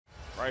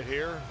right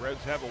here.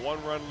 Reds have a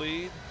 1-run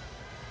lead.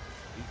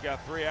 He's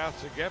got 3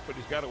 outs to get, but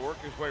he's got to work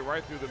his way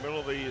right through the middle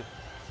of the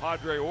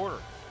Padre order.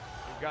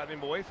 They've gotten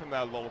him away from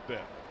that a little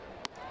bit.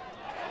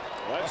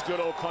 Well, that's good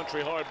old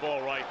country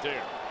hardball right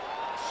there.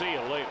 See you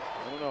later.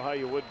 I don't know how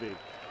you would be.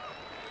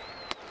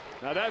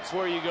 Now that's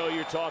where you go,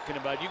 you're talking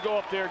about. You go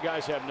up there,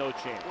 guys have no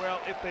chance. Well,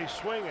 if they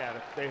swing at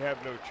it, they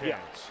have no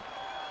chance.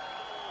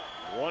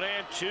 Yeah.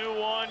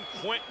 1-2-1,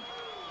 Quentin.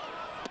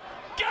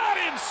 Got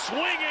him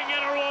swinging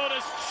in a row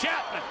to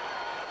Chapman.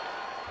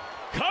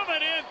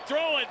 Coming in,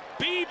 throwing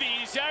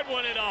BBs. That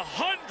one at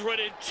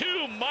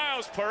 102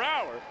 miles per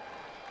hour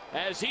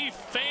as he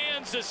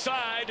fans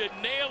aside to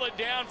nail it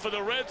down for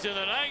the Reds in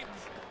the 9th.